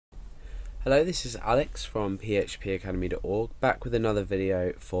Hello, this is Alex from phpacademy.org, back with another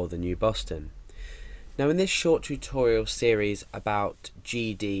video for the New Boston. Now in this short tutorial series about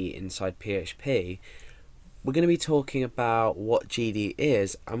GD inside PHP, we're going to be talking about what GD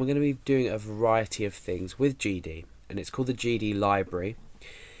is, and we're going to be doing a variety of things with GD, and it's called the GD library.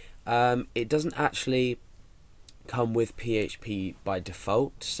 It doesn't actually come with PHP by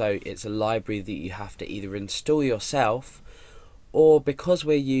default, so it's a library that you have to either install yourself, or because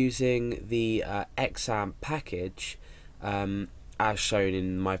we're using the XAMPP package, as shown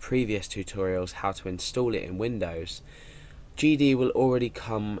in my previous tutorials how to install it in Windows, GD will already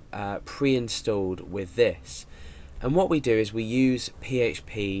come pre-installed with this. And what we do is we use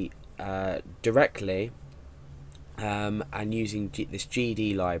PHP directly, and using this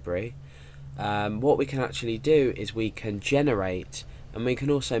GD library, what we can actually do is we can generate and we can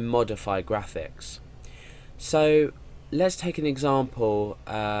also modify graphics. So let's take an example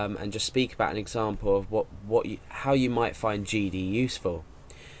and just speak about an example of how you might find GD useful.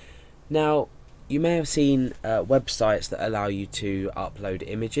 Now, you may have seen websites that allow you to upload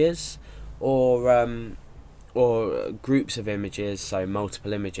images or groups of images, so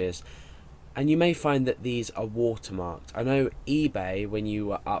multiple images, and you may find that these are watermarked. I know eBay, when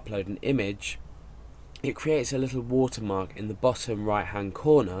you upload an image, it creates a little watermark in the bottom right hand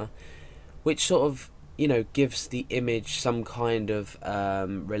corner, which sort of gives the image some kind of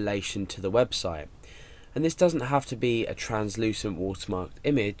relation to the website. And this doesn't have to be a translucent watermarked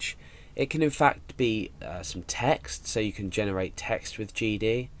image. It can in fact be some text, so you can generate text with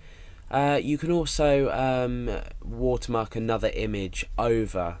GD. You can also watermark another image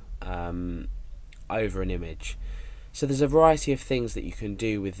over an image. So there's a variety of things that you can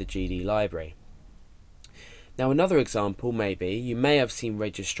do with the GD library. Now another example, maybe you may have seen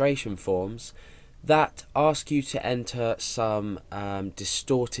registration forms that ask you to enter some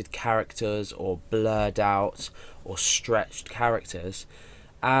distorted characters or blurred out or stretched characters,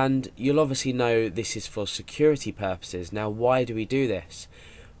 and you'll obviously know this is for security purposes. Now why do we do this?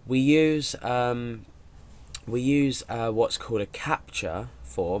 We use what's called a captcha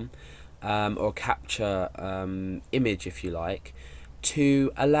form, or captcha image if you like,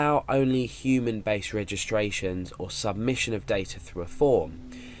 to allow only human-based registrations or submission of data through a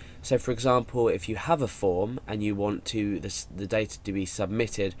form. So for example, if you have a form and you want the data to be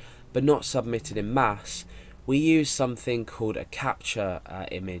submitted but not submitted in mass, we use something called a captcha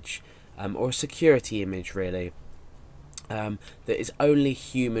image, or a security image really, that is only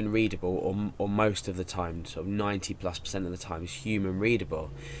human readable, or most of the time, sort of 90+% of the time is human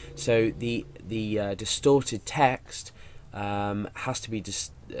readable. So the distorted text has to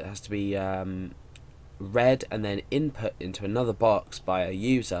be read and then input into another box by a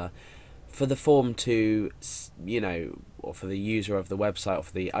user for the form to, or for the user of the website or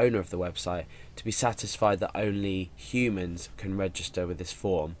for the owner of the website to be satisfied that only humans can register with this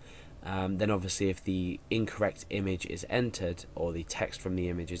form. Then obviously if the incorrect image is entered, or the text from the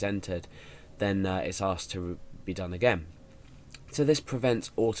image is entered, then it's asked to be done again. So this prevents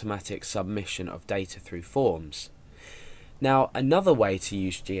automatic submission of data through forms. Now another way to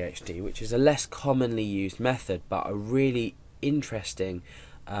use GHD, which is a less commonly used method but a really interesting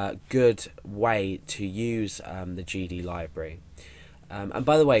good way to use the GD library, and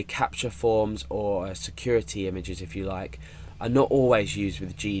by the way, captcha forms or security images if you like are not always used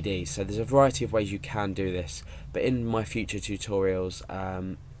with GD, so there's a variety of ways you can do this, but in my future tutorials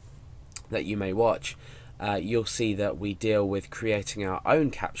that you may watch, you'll see that we deal with creating our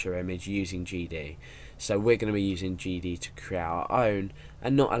own captcha image using GD. So we're going to be using GD to create our own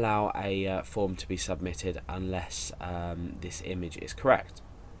and not allow a form to be submitted unless this image is correct.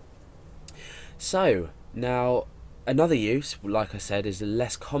 So now another use, like I said, is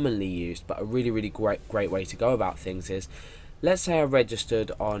less commonly used but a really great way to go about things is, let's say I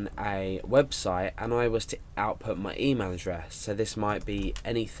registered on a website and I was to output my email address. So this might be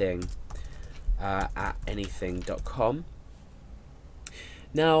anything at anything.com.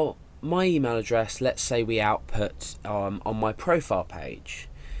 Now my email address, let's say we output on my profile page.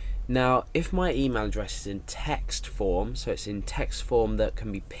 Now if my email address is in text form, so it's in text form that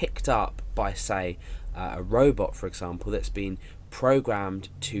can be picked up by, say, a robot for example, that's been programmed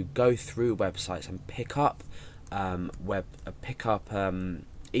to go through websites and pick up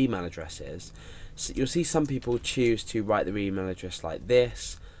email addresses, so you'll see some people choose to write their email address like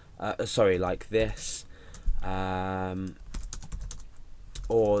this,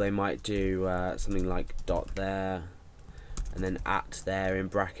 or they might do something like dot there and then at there in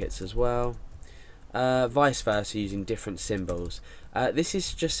brackets as well, vice versa, using different symbols. This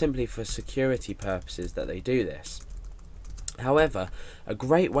is just simply for security purposes that they do this. However, a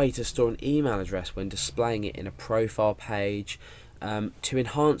great way to store an email address when displaying it in a profile page, to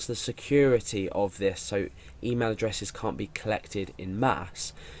enhance the security of this so email addresses can't be collected in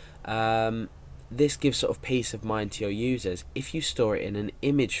mass, this gives sort of peace of mind to your users if you store it in an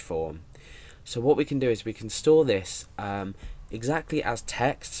image form. So what we can do is we can store this exactly as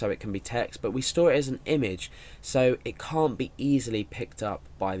text, so it can be text, but we store it as an image so it can't be easily picked up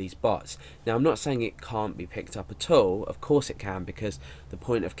by these bots. Now, I'm not saying it can't be picked up at all. Of course it can, because the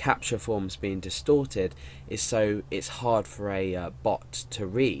point of capture forms being distorted is so it's hard for a bot to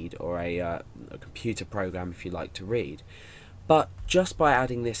read, or a computer program, if you like, to read. But just by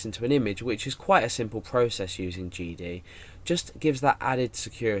adding this into an image, which is quite a simple process using GD, just gives that added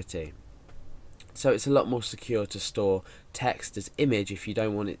security. So it's a lot more secure to store text as image if you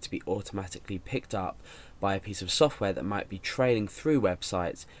don't want it to be automatically picked up by a piece of software that might be trailing through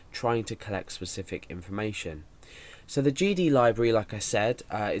websites trying to collect specific information. So the GD library, like I said,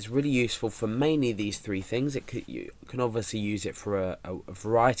 is really useful for mainly these three things. You can obviously use it for a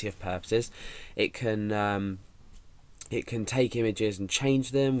variety of purposes. It can take images and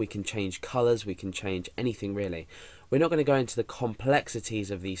change them. We can change colors. We can change anything, really. We're not going to go into the complexities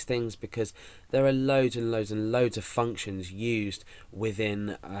of these things because there are loads and loads and loads of functions used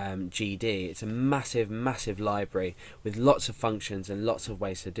within GD. It's a massive, massive library with lots of functions and lots of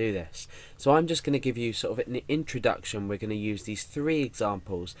ways to do this. So I'm just going to give you sort of an introduction. We're going to use these three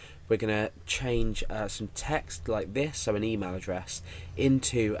examples. We're going to change some text like this, so an email address,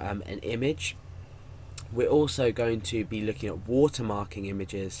 into an image. We're also going to be looking at watermarking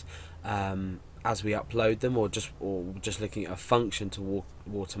images as we upload them, or just looking at a function to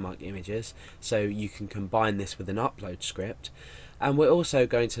watermark images, so you can combine this with an upload script. And we're also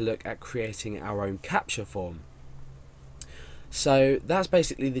going to look at creating our own capture form. So that's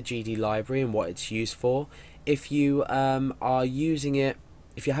basically the GD library and what it's used for. If you are using it,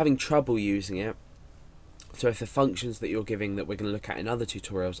 if you're having trouble using it, so if the functions that you're giving that we're going to look at in other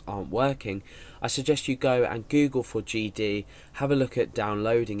tutorials aren't working, I suggest you go and Google for GD, have a look at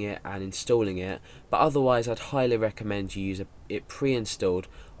downloading it and installing it, but otherwise I'd highly recommend you use it pre-installed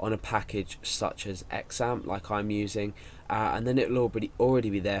on a package such as XAMPP, like I'm using, and then it'll already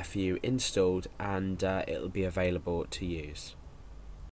be there for you installed, and it'll be available to use.